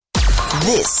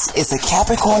This is a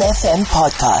Capricorn FM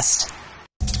podcast.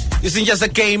 Isn't just a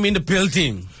game in the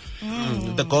building.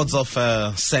 The gods of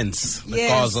sense, the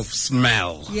gods of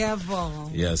smell.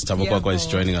 Yes, Thabo Kwakwa is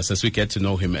joining us as we get to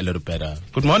know him a little better.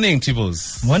 Good morning,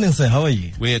 Tibos. Morning, sir. How are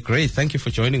you? We're great. Thank you for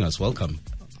joining us. Welcome.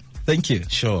 Thank you.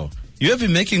 Sure. You have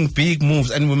been making big moves,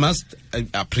 and we must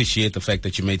appreciate the fact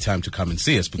that you made time to come and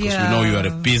see us, because we know you are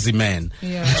a busy man,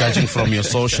 judging from your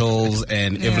socials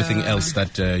and everything else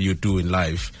that you do in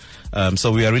life.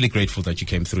 So we are really grateful that you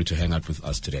came through to hang out with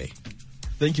us today.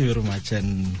 Thank you very much,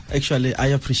 and actually I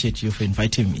appreciate you for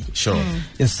inviting me. Sure.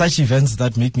 It's such events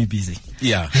that make me busy.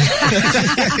 Yeah.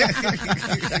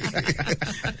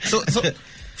 So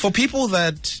for people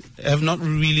that have not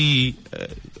really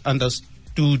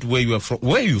understood where you are from,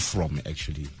 where are you from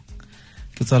actually?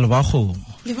 It's all about home.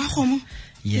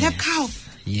 Yeah.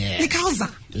 Yeah. Lekauza.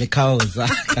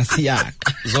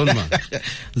 Zonma.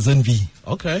 Zone V.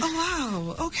 Okay.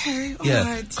 Oh wow. Okay. All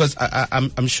right. Because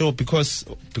I'm sure because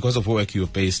of work you're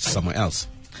based somewhere else.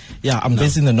 Yeah, I'm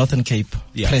based in the Northern Cape.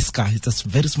 Yeah. Preska. It's a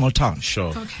very small town. Sure.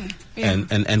 Okay. Yeah.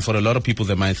 And for a lot of people,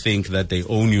 they might think that they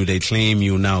own you, they claim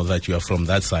you now that you are from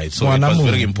that side. So it was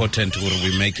very important when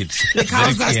we make it very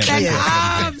clear.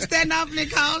 Stand up,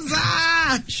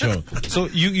 Lekauza. Sure. So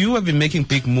you have been making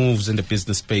big moves in the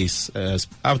business space.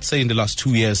 I would say in the last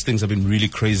 2 years, things have been really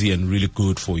crazy and really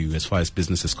good for you as far as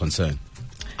business is concerned.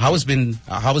 How has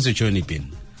your journey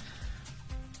been?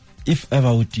 If ever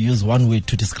I would use one word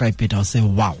to describe it, I'll say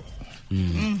wow.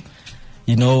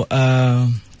 You know,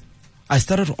 I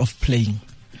started off playing,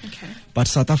 but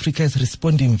South Africa is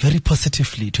responding very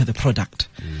positively to the product.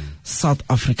 South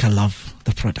Africa love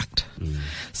the product.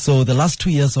 So the last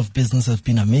 2 years of business have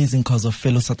been amazing because of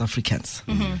fellow South Africans.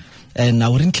 And I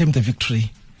wouldn't claim the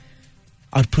victory.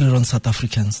 I'd put it on South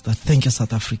Africans. That thank you,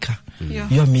 South Africa.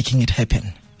 You are making it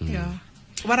happen. Yeah.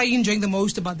 What are you enjoying the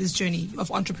most about this journey of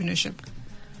entrepreneurship?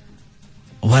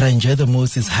 What I enjoy the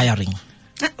most is hiring.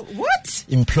 What?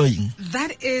 Employing.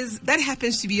 That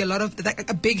happens to be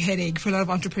a big headache for a lot of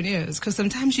entrepreneurs, because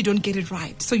sometimes you don't get it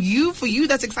right. So for you,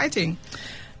 that's exciting.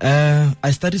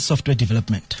 I studied software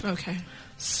development. Okay.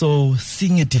 So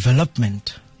seeing a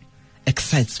development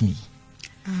excites me.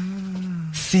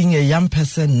 Seeing a young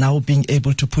person now being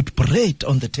able to put bread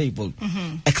on the table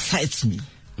excites me.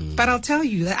 But I'll tell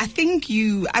you that I think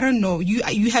you have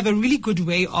a really good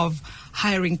way of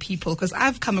hiring people, because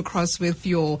I've come across with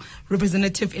your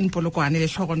representative in Polokwane,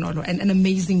 an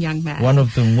amazing young man. One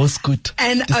of the most good.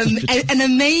 And an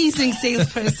amazing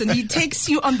salesperson. He takes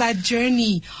you on that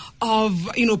journey of,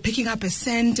 picking up a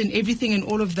scent and everything and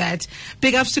all of that.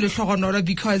 Big ups to the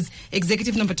because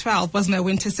executive number 12 was my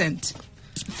winter scent.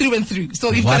 Through and through.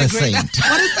 So you've got a great saint.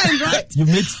 What a scent, right? You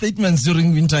made statements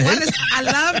during winter. I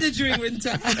loved it during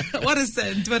winter. What a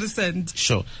scent.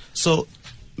 Sure. So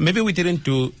maybe we didn't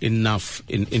do enough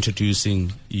in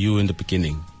introducing you in the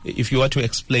beginning. If you were to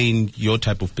explain your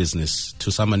type of business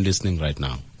to someone listening right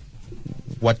now,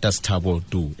 what does Thabo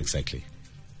do exactly?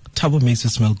 Thabo makes you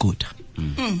smell good.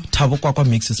 Thabo Kwakwa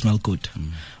makes you smell good.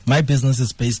 My business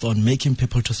is based on making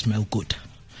people to smell good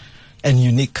and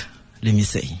unique. Let me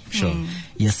say. Sure.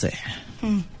 Yes, sir.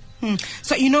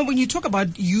 So, when you talk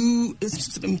about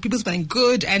people smelling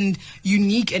good and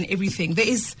unique and everything,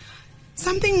 there's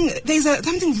something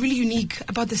really unique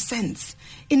about the scents.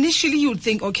 Initially, you would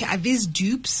think, okay, are these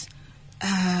dupes?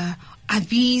 Are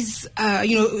these,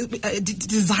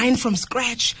 designed from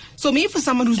scratch? So maybe for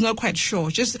someone who's not quite sure,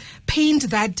 just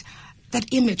paint that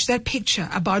image, that picture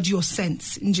about your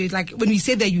scents. Like when we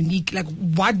say they're unique, like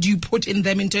what do you put in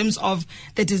them in terms of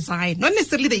the design? Not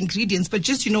necessarily the ingredients, but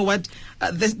just,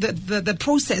 the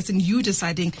process in you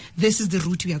deciding this is the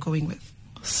route we are going with.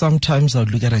 Sometimes I'll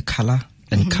look at a color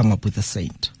and come up with a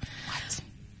scent. What?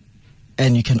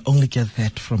 And you can only get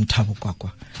that from Thabo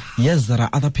Kwakwa. Yes, there are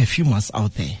other perfumers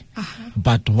out there,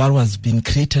 but what was being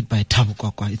created by Thabo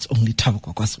Kwakwa, it's only Thabo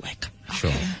Kwakwa's work.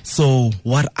 Sure. So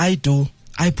what I do,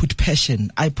 I put passion,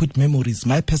 I put memories,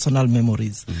 my personal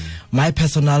memories, my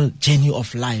personal journey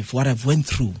of life, what I've went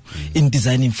through in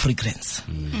designing fragrance.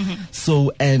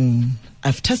 So, and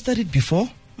I've tested it before.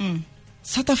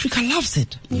 South Africa loves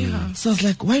it. Yeah. So I was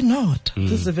like, why not?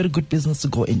 This is a very good business to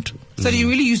go into. So do you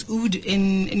really use oud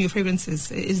in your fragrances?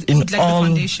 Is oud like the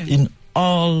foundation? In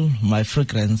all my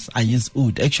fragrance, I use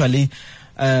oud. Actually,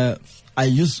 I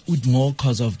use oud more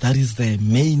because of that is the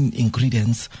main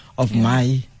ingredients of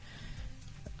my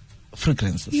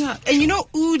fragrances. Yeah, and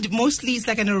oud mostly is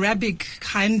like an Arabic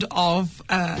kind of.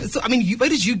 Where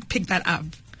did you pick that up?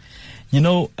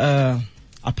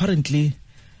 Apparently,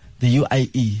 the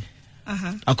UAE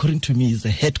according to me, is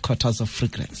the headquarters of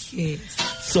fragrance. Yes.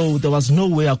 So there was no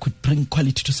way I could bring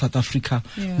quality to South Africa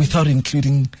without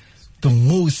including the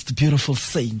most beautiful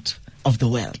saint of the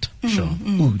world. Sure.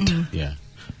 Oud. Yeah.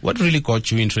 What really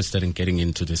got you interested in getting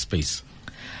into this space?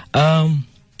 In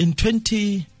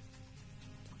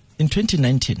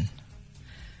 2019,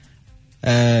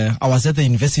 I was at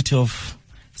the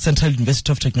Central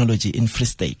University of Technology in Free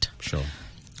State. Sure.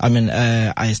 I mean,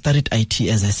 I studied IT,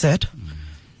 as I said.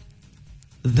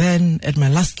 Then at my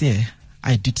last year,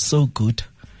 I did so good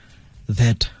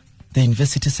that the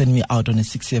university sent me out on a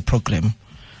 6-year program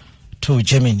to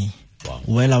Germany. Wow.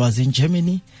 While I was in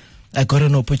Germany, I got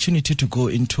an opportunity to go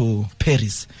into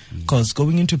Paris, because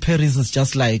going into Paris is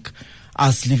just like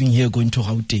us living here going to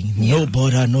Gauteng. No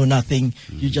border, no nothing.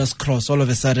 You just cross. All of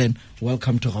a sudden,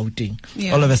 welcome to Gauteng.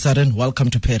 All of a sudden, welcome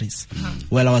to Paris.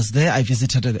 While I was there, I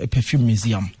visited a perfume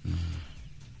museum.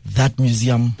 That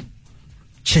museum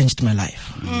changed my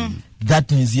life.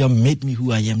 That museum made me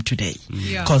who I am today,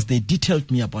 because they detailed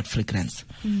me about fragrance.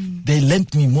 They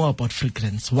learned me more about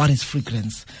fragrance. What is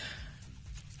fragrance?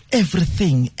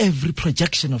 Everything, every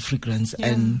projection of fragrance,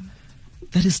 and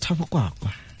that is Thabo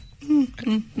Kwakwa.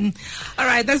 All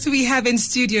right, that's what we have in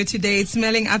studio today. It's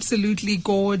smelling absolutely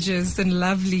gorgeous and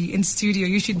lovely in studio.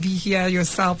 You should be here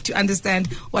yourself to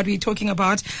understand what we're talking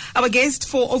about. Our guest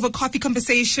for Over Coffee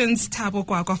Conversations, Thabo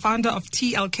Kwakwa, founder of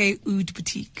TLK Oud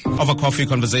Boutique. Over Coffee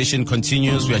Conversation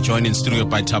continues. We are joined in studio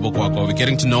by Thabo Kwakwa. We're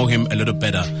getting to know him a little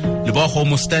better.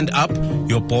 Leboho, stand up.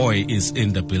 Your boy is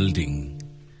in the building.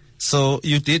 So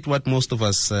you did what most of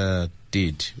us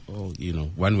did, or,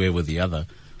 one way or the other,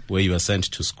 where you were sent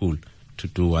to school to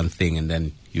do one thing and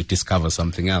then you discover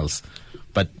something else.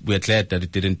 But we're glad that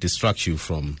it didn't distract you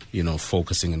from,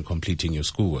 focusing and completing your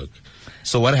schoolwork.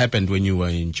 So what happened when you were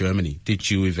in Germany? Did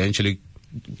you eventually,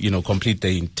 complete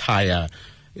the entire,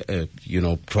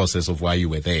 process of why you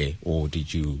were there, or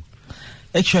did you?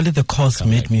 Actually, the course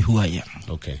made me who I am.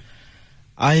 Okay.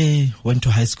 I went to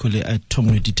high school at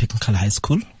Tomredi Technical High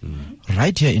School,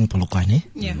 right here in Polokwane.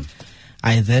 Yeah.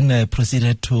 I then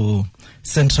proceeded to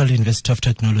Central University of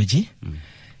Technology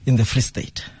in the Free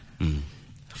State.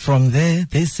 From there,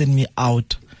 they sent me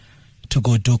out to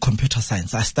go do computer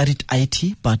science. I studied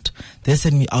IT, but they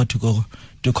sent me out to go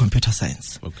do computer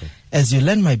science. Okay. As you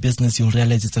learn my business, you'll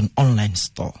realize it's an online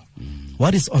store.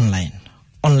 What is online?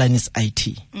 Online is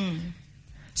IT.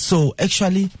 So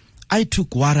actually, I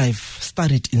took what I've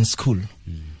studied in school,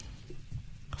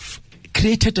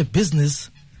 created a business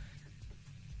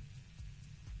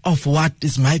of what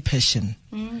is my passion.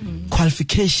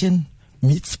 Qualification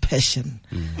meets passion.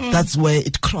 That's where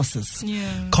it crosses.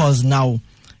 Because now,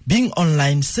 being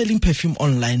online, selling perfume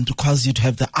online requires you to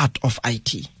have the art of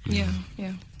IT.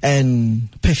 And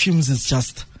perfumes is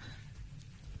just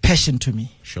passion to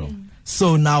me. Sure.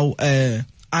 So now,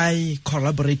 I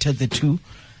collaborated the two.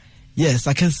 Yes,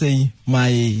 I can say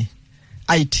my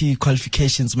IT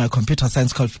qualifications, my computer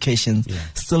science qualifications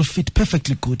still fit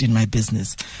perfectly good in my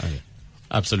business. Oh, yeah.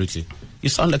 Absolutely. You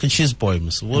sound like a cheese boy,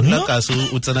 Miss. No? And how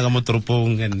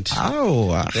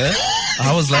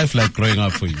was life like growing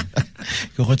up for you?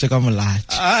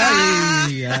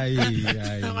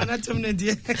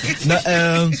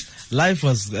 Life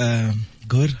was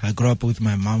good. I grew up with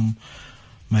my mom,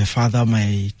 my father,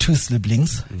 my 2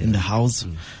 siblings in the house.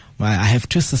 I have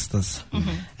 2 sisters,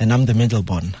 and I'm the middle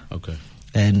born. Okay.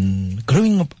 And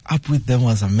growing up with them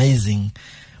was amazing,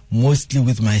 mostly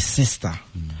with my sister,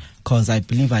 because I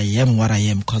believe I am what I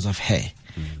am because of her.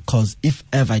 Because if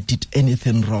ever I did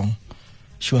anything wrong,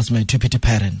 she was my deputy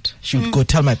parent. She would go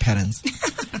tell my parents.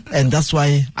 And that's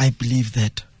why I believe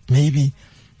that maybe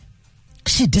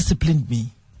she disciplined me.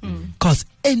 Because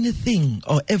anything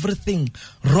or everything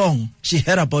wrong she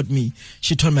heard about me,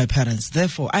 she told my parents.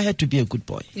 Therefore, I had to be a good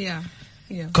boy. Yeah.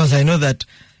 Because I know that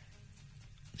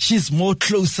she's more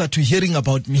closer to hearing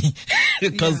about me.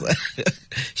 Because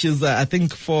she's, I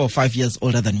think, 4 or 5 years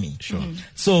older than me. Sure.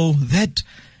 So that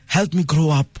helped me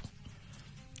grow up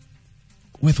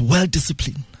with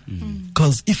well-discipline.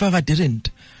 Because if ever I didn't,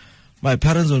 my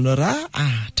parents will know,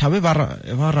 Thabe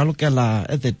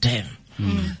at the dam.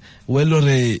 Well,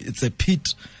 it's a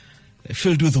pit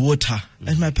filled with water,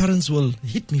 and my parents will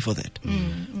hit me for that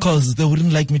because they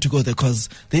wouldn't like me to go there because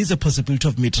there is a possibility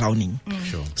of me drowning.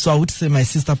 Sure. So I would say my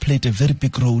sister played a very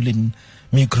big role in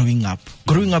me growing up.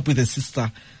 Growing up with a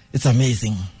sister, it's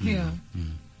amazing. Yeah.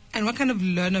 And what kind of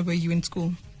learner were you in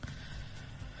school?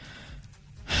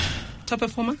 Top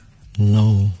performer?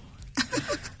 No.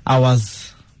 I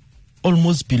was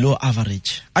almost below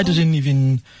average. I didn't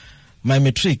even my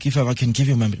matric, if ever I can give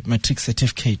you my matric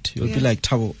certificate, you'll be like,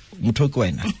 Thabo,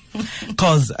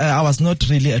 because I was not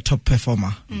really a top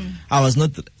performer. I was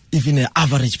not even an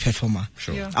average performer.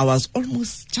 Sure. Yeah. I was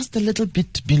almost just a little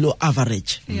bit below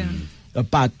average.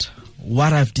 But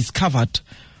what I've discovered,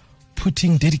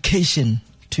 putting dedication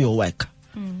to your work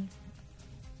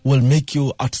will make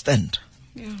you outstand.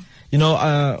 You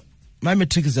know, my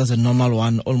matric is just a normal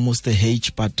one, almost a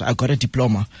H, but I got a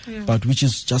diploma, but which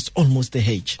is just almost a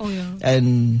H.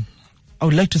 And I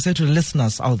would like to say to the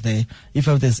listeners out there, if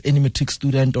there's any matric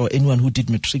student or anyone who did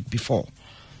matric before,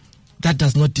 that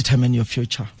does not determine your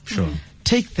future. Sure.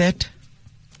 Take that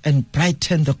and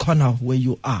brighten the corner where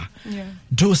you are.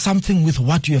 Do something with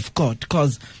what you have got,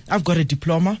 because I've got a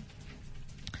diploma.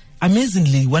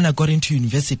 Amazingly, when I got into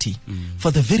university,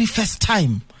 for the very first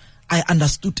time, I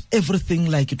understood everything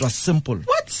like it was simple.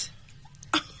 What?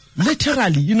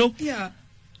 Literally, you know. Yeah.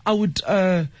 I would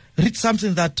read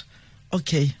something that,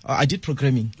 okay, I did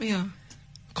programming.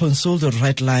 Console the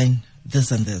right line, this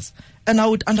and this. And I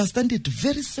would understand it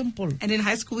very simple. And in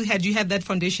high school, had you had that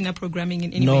foundational programming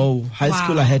in any No, way? high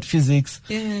school I had physics,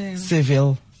 Yeah.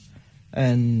 civil,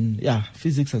 and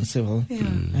physics and civil.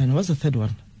 And what's the third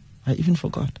one? I even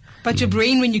forgot. But your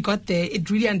brain, when you got there,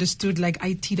 it really understood like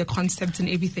IT, the concepts and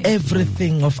everything.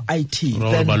 Everything of IT.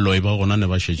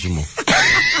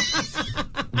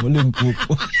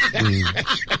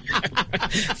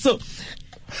 So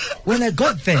when I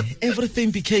got there,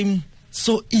 everything became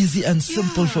so easy and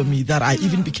simple for me that I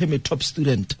even became a top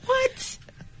student. What?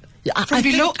 Yeah, From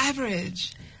below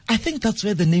average. I think that's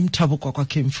where the name Thabo Kwakwa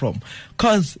came from.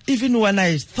 Because even when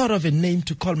I thought of a name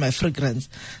to call my fragrance,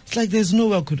 it's like there's no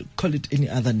way I could call it any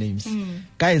other names.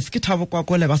 Guys, ke Thabo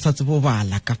Kwakwa le ba sa tsebo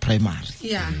bala ka primary.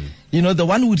 You know, the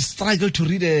one who would struggle to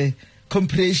read a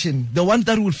comprehension, the one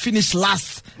that would finish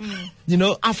last, you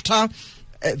know, after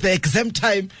the exam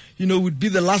time, you know, would be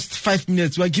the last 5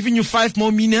 minutes. We're giving you 5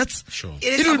 more minutes. Sure.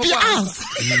 It would be us.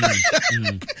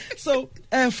 So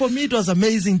for me, it was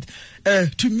amazing.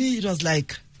 To me, it was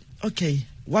like, okay,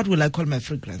 what will I call my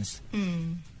fragrance?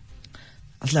 I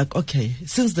was like, okay,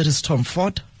 since there is Tom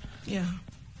Ford,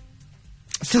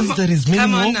 since there is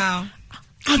Come Minimo, on now.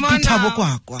 I'll be Thabo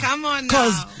Kwakwa. Come on now.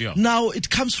 Because now it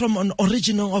comes from an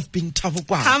original of being Thabo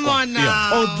Kwakwa. Come on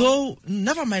now. Although,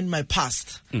 never mind my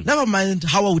past, never mind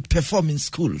how I would perform in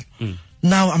school.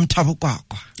 Now I'm Thabo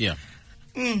Kwakwa. Yeah.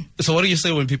 So what do you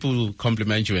say when people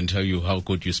compliment you and tell you how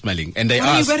good you're smelling? And they What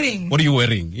are you ask, wearing? what are you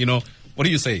wearing? You know, what do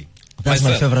you say? That's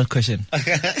my favorite question.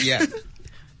 Yeah.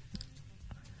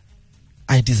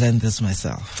 I designed this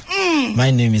myself.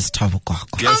 My name is Thabo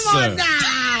Kwakwa. Yes, sir.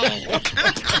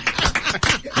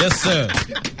 Yes, sir.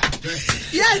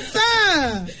 Yes,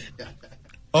 sir.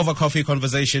 Over Coffee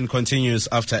conversation continues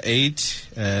after 8,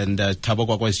 and Thabo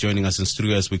Kwakwa is joining us in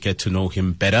studio as we get to know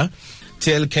him better.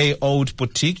 TLK Oud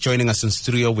Boutique joining us in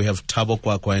studio. We have Thabo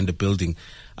Kwakwa in the building.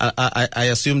 I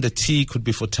assume the T could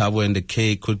be for Thabo and the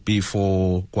K could be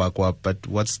for Kwakwa, but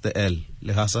what's the L?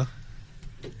 Lehasa?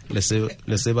 Leseba?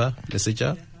 Leseja?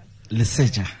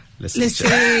 Leseja.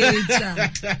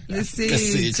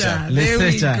 Leseja.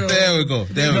 There we go.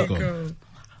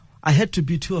 I had to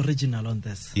be too original on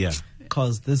this. Yeah.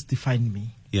 Because this defined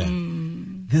me. Yeah.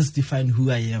 This defined who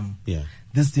I am. Yeah.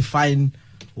 This defined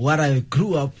what I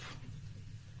grew up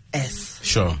as.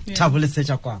 Sure. Thabo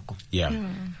Leseja Kwakwa. Yeah.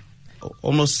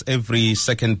 Almost every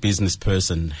second business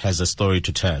person has a story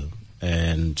to tell.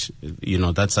 And, you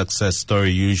know, that success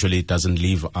story usually doesn't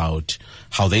leave out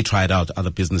how they tried out other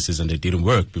businesses and they didn't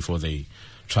work before they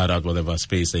tried out whatever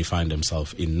space they find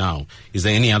themselves in now. Is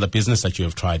there any other business that you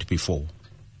have tried before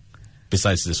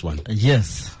besides this one?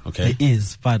 Yes. Okay. There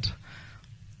is, but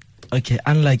okay,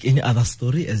 unlike any other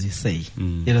story, as you say,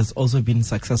 it has also been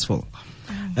successful.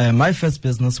 My first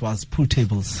business was pool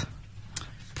tables.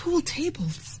 Pool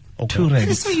tables? Okay. 2 That is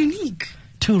rands. so unique.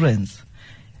 2 rands.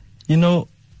 You know,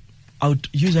 I would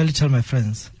usually tell my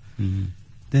friends,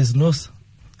 there's no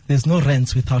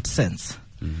rands without cents.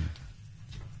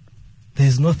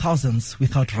 There's no thousands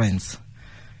without rands.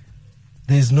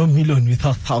 There's no million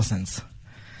without thousands.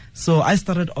 So I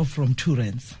started off from 2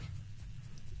 rands.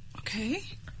 Okay.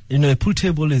 You know, a pool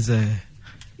table is a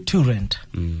 2 rand.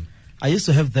 I used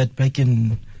to have that back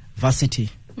in varsity.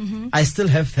 I still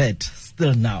have that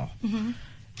still now.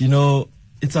 You know,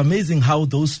 it's amazing how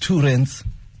those 2 rands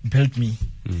built me.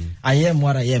 I am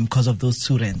what I am because of those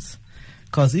 2 rands.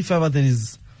 Because if ever there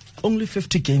is only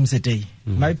 50 games a day,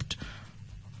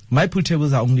 my pool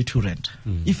tables are only 2 rand.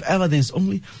 If ever there is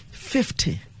only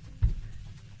 50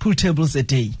 pool tables a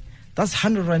day, that's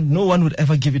 100 rand. No one would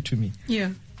ever give it to me.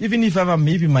 Yeah. Even if ever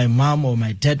maybe my mom or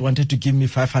my dad wanted to give me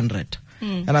 500,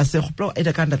 And I say,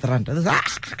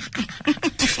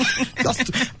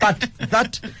 but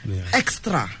that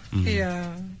extra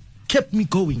kept me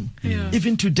going.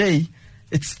 Even today,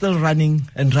 it's still running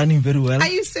and running very well. Are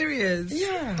you serious?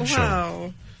 Yeah.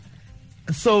 Wow.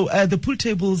 So the pool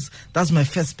tables, that's my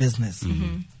first business.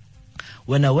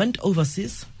 When I went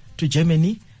overseas to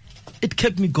Germany, it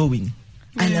kept me going.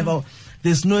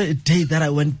 There's no day that I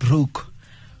went broke,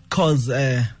 because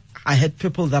I had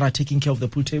people that are taking care of the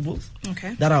pool tables,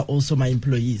 that are also my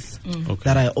employees,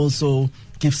 that I also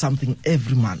give something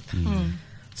every month.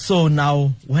 So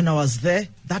now, when I was there,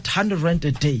 that 100 rand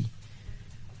a day,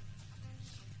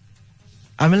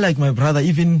 I mean, like my brother,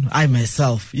 even I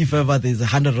myself, if ever there's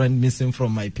 100 rand missing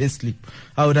from my payslip,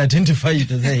 I would identify it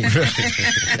there.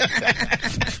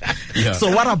 So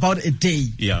what about a day?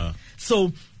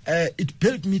 So it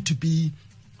built me to be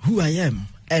who I am.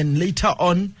 And later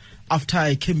on, after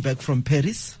I came back from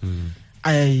Paris,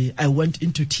 I went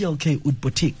into TLK Oud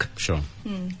Boutique.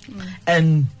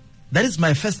 And that is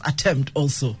my first attempt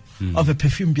also of a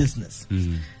perfume business.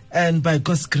 And by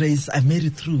God's grace, I made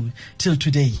it through till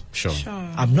today.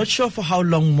 I'm not sure for how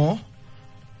long more,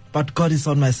 but God is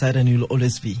on my side and He will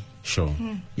always be.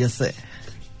 Yes, sir.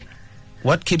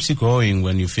 What keeps you going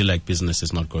when you feel like business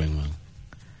is not going well?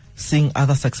 Seeing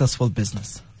other successful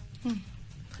business.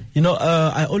 You know,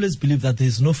 I always believe that there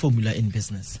is no formula in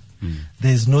business.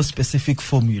 There is no specific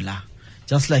formula.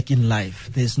 Just like in life,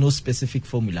 there is no specific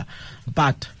formula.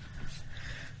 But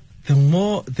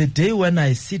the day when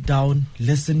I sit down,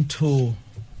 listen to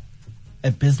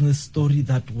a business story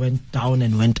that went down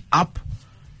and went up,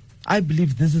 I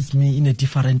believe this is me in a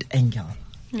different angle.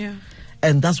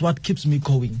 And that's what keeps me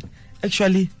going.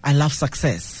 Actually, I love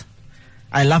success.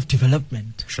 I love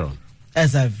development.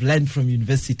 As I've learned from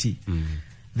university,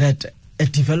 that a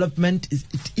development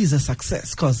is a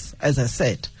success, because, as I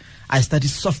said, I studied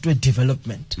software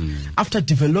development. After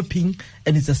developing,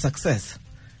 and it's a success,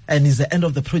 and it's the end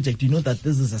of the project, you know that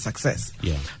this is a success.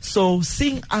 So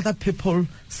seeing other people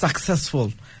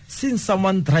successful, seeing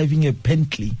someone driving a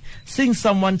Bentley, seeing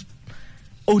someone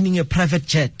owning a private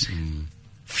jet,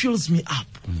 fuels me up.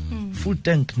 Full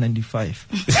tank 95.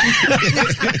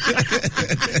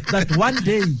 That one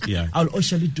day I'll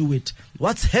actually do it.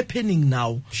 What's happening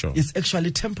now is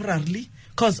actually temporarily,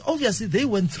 because obviously they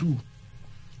went through.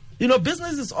 You know,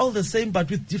 business is all the same,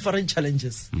 but with different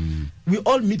challenges. We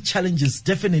all meet challenges,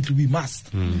 definitely we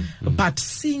must. But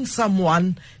seeing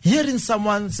someone, hearing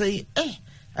someone say, hey,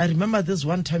 I remember this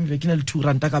one time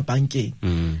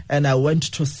and I went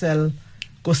to sell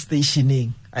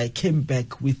stationing. I came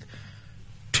back with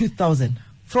 2,000.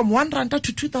 From 1 rand to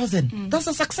 2,000. That's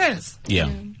a success.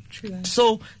 True.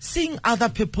 So seeing other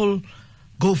people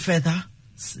go further,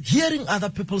 hearing other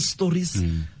people's stories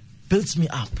builds me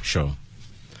up.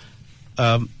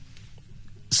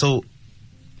 So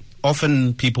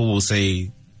often people will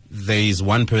say, there is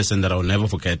one person that I'll never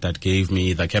forget that gave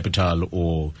me the capital,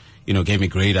 or, you know, gave me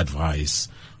great advice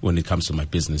when it comes to my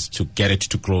business to get it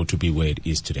to grow to be where it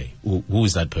is today. Who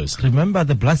is that person? Remember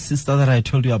the blood sister that I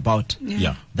told you about?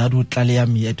 That would clear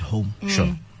me at home.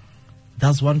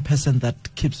 That's one person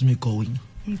that keeps me going.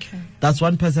 That's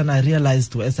one person I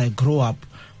realized as I grow up,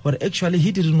 but actually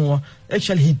he didn't know,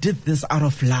 actually he did this out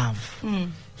of love.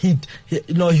 He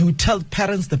would tell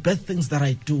parents the best things that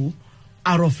I do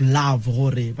out of love. You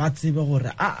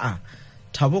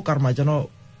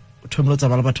know,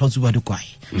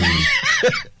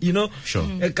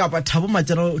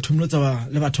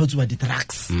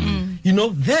 you know,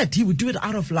 that he would do it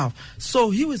out of love.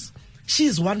 So she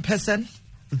is one person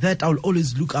that I'll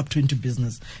always look up to into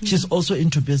business. She's also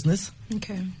into business,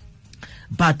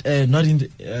 but not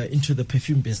into the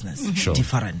perfume business.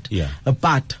 Different.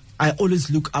 But I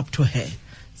always look up to her.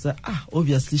 So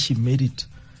obviously she made it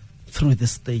through the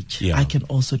stage. I can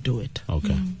also do it.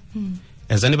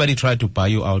 Has anybody tried to buy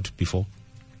you out before?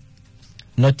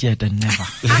 Not yet and never.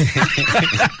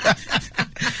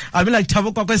 I mean, like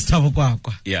Thabo Kwakwa is Thabo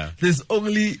Kwakwa. There's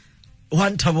only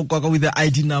one Thabo Kwakwa with the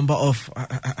ID number of.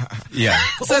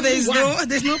 So there's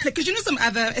no because you know some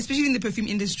other, especially in the perfume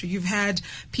industry, you've had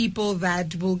people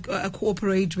that will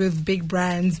cooperate with big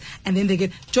brands, and then they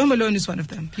get. Jo Malone is one of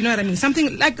them. You know what I mean?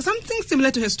 Something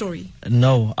similar to her story.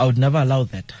 No, I would never allow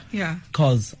that.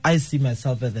 Because I see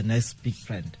myself as the next big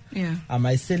brand. Am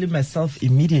I selling myself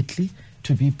immediately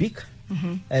to be big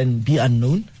and be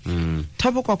unknown?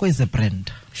 Thabo Kwakwa is a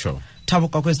brand. Thabo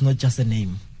Kwakwa is not just a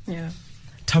name.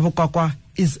 Thabo Kwakwa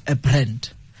is a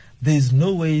brand. There is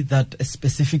no way that a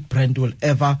specific brand will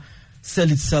ever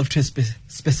sell itself to a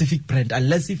specific brand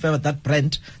unless if ever that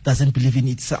brand doesn't believe in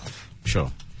itself.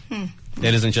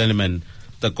 Ladies and gentlemen,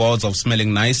 the gods of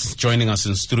smelling nice, joining us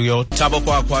in studio. Thabo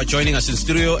Kwakwa joining us in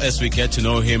studio as we get to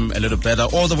know him a little better,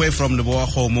 all the way from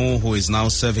Mpho, who is now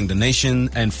serving the nation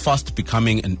and fast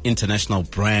becoming an international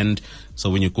brand.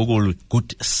 So when you Google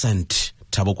good scent,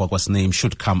 Thabo Kwakwa's name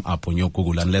should come up on your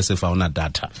Google, unless if I want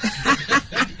data.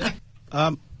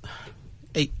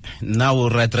 Hey, now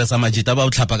we'll address about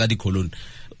cologne.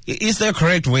 Is there a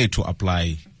correct way to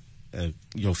apply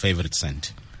your favorite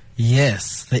scent?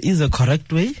 Yes, there is a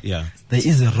correct way. Yeah. There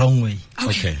is a wrong way.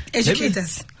 Okay. Educate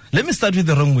us. Let me start with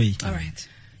the wrong way. All right.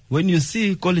 When you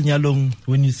see Kolinyalong,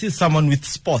 when you see someone with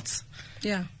spots,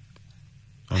 yeah,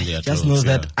 just know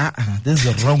that this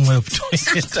is the wrong way of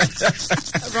doing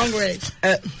it. Wrong way.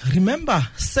 Remember,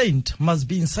 scent must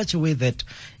be in such a way that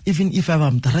even if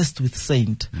I'm dressed with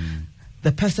scent,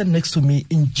 the person next to me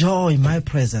enjoy my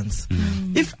presence.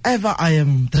 If ever I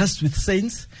am dressed with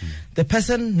scents, the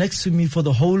person next to me for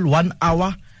the whole 1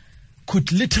 hour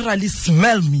could literally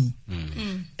smell me.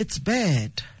 It's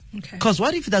bad. Because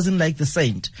what if he doesn't like the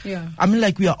scent? Yeah. I mean,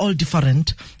 like, we are all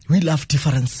different. We love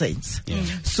different scents. Yeah.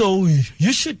 So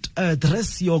you should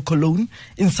dress your cologne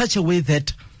in such a way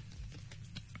that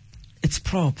it's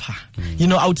proper. You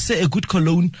know, I would say a good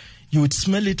cologne, you would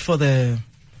smell it for the,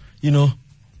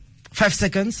 5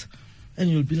 seconds, and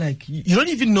you'll be like, you don't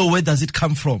even know where does it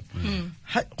come from.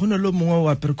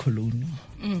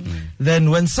 Then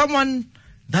when someone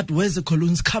that wears the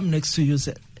colognes come next to you,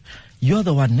 say, you're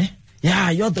the one, eh? Yeah,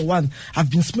 you're the one. I've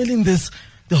been smelling this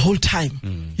the whole time.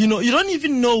 You know, you don't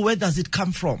even know where does it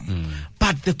come from.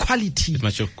 But the quality. It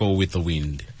must go with the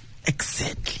wind.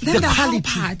 Exactly. Then the quality.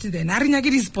 Part then. Then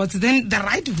the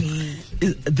right way.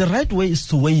 The right way is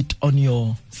to wear it on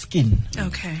your skin.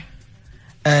 Okay.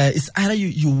 It's either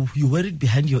you wear it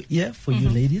behind your ear for you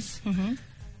ladies.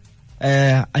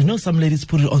 I know some ladies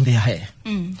put it on their hair.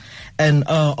 And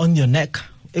on your neck,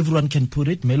 everyone can put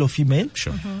it, male or female.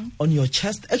 Sure. On your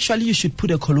chest, actually you should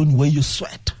put a cologne where you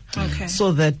sweat. Okay.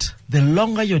 So that the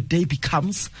longer your day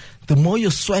becomes, the more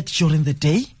you sweat during the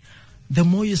day, the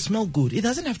more you smell good. It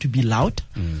doesn't have to be loud.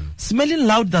 Smelling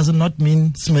loud does not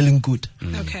mean smelling good.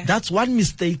 Okay. That's one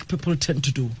mistake people tend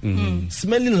to do.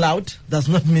 Smelling loud does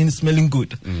not mean smelling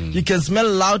good. You can smell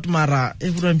loud, Mara.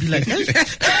 Everyone be like, hey.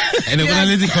 And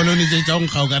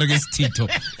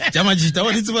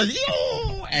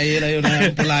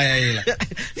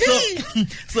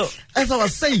so as I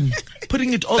was saying,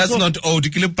 putting it also. That's not old.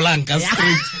 You kill blank.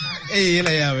 Straight.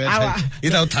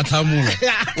 Without tatamulo.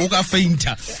 Uka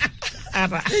fainter.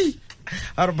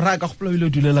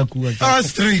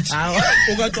 Street.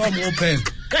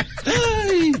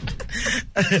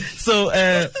 So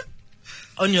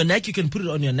on your neck, you can put it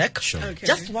on your neck. Sure. Okay.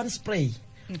 Just one spray.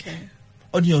 Okay.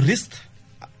 On your wrist,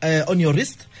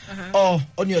 or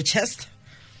on your chest,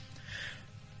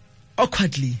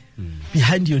 awkwardly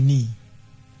behind your knee.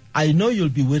 I know you'll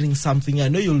be wearing something. I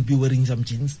know you'll be wearing some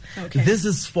jeans. Okay. This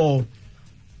is for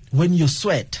when you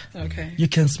sweat. Okay. You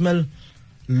can smell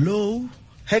low.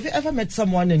 Have you ever met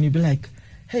someone and you be like,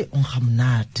 hey,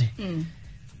 unghamnat?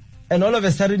 And all of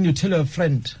a sudden you tell your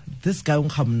friend, this guy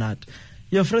unghamnat.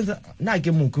 Your friends are, nah,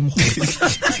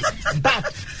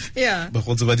 but yeah.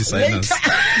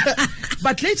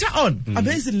 But later on,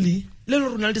 amazingly,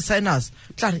 little Ronaldo signers,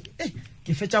 that's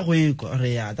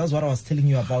what I was telling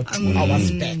you about 2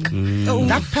 hours back.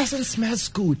 That person smells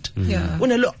good. Yeah.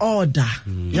 When a order,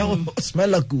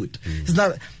 smell good. It's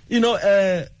not,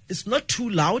 it's not too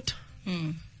loud.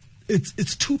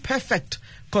 It's too perfect.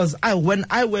 Because when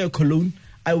I wear cologne,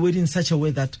 I wear it in such a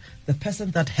way that the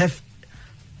person that have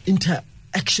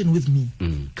interaction with me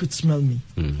could smell me.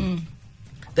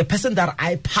 The person that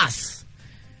I pass.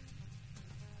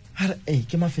 There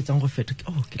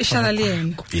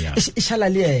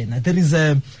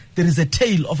is a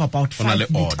tail of about 5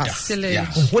 meters.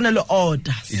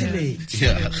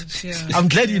 I'm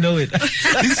glad you know it.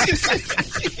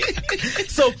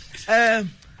 So there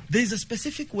is a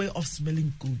specific way of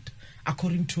smelling good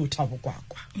according to Thabo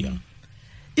Kwakwa.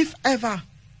 If ever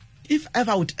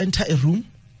I would enter a room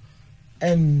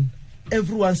and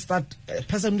everyone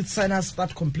person with sinus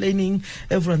start complaining,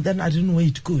 then I didn't wear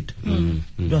it good.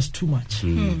 It was too much.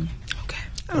 Okay.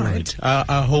 All right.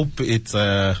 I hope it's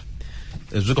the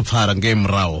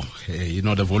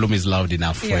volume is loud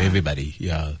enough for everybody.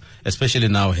 Yeah. Especially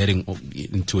now heading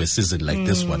into a season like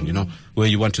this one, where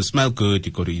you want to smell good,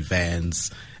 you go to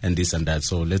events and this and that.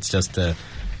 So let's just, wear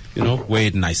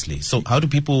it nicely. So how do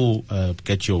people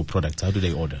get your products? How do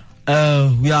they order?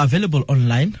 We are available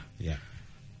online. Yeah.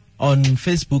 On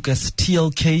Facebook as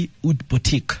TLK Oud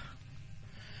Boutique.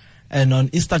 And on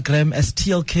Instagram as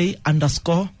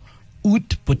TLK_Oud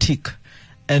Boutique.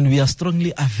 and we are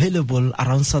strongly available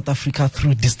around South Africa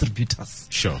through distributors.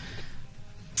 Sure.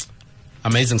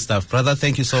 Amazing stuff. Brother,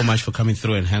 thank you so much for coming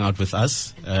through and hang out with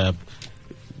us.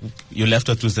 You left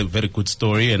us with a very good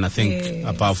story, and I think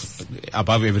above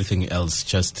everything else,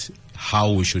 just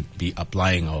how we should be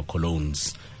applying our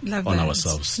colognes on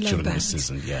ourselves during this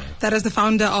season. Yeah. That is the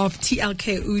founder of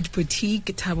TLK Oud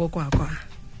Boutique, Thabo Kwakwa.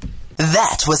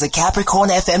 That was a Capricorn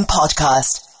FM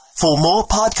podcast. For more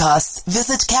podcasts,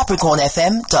 visit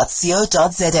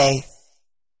capricornfm.co.za.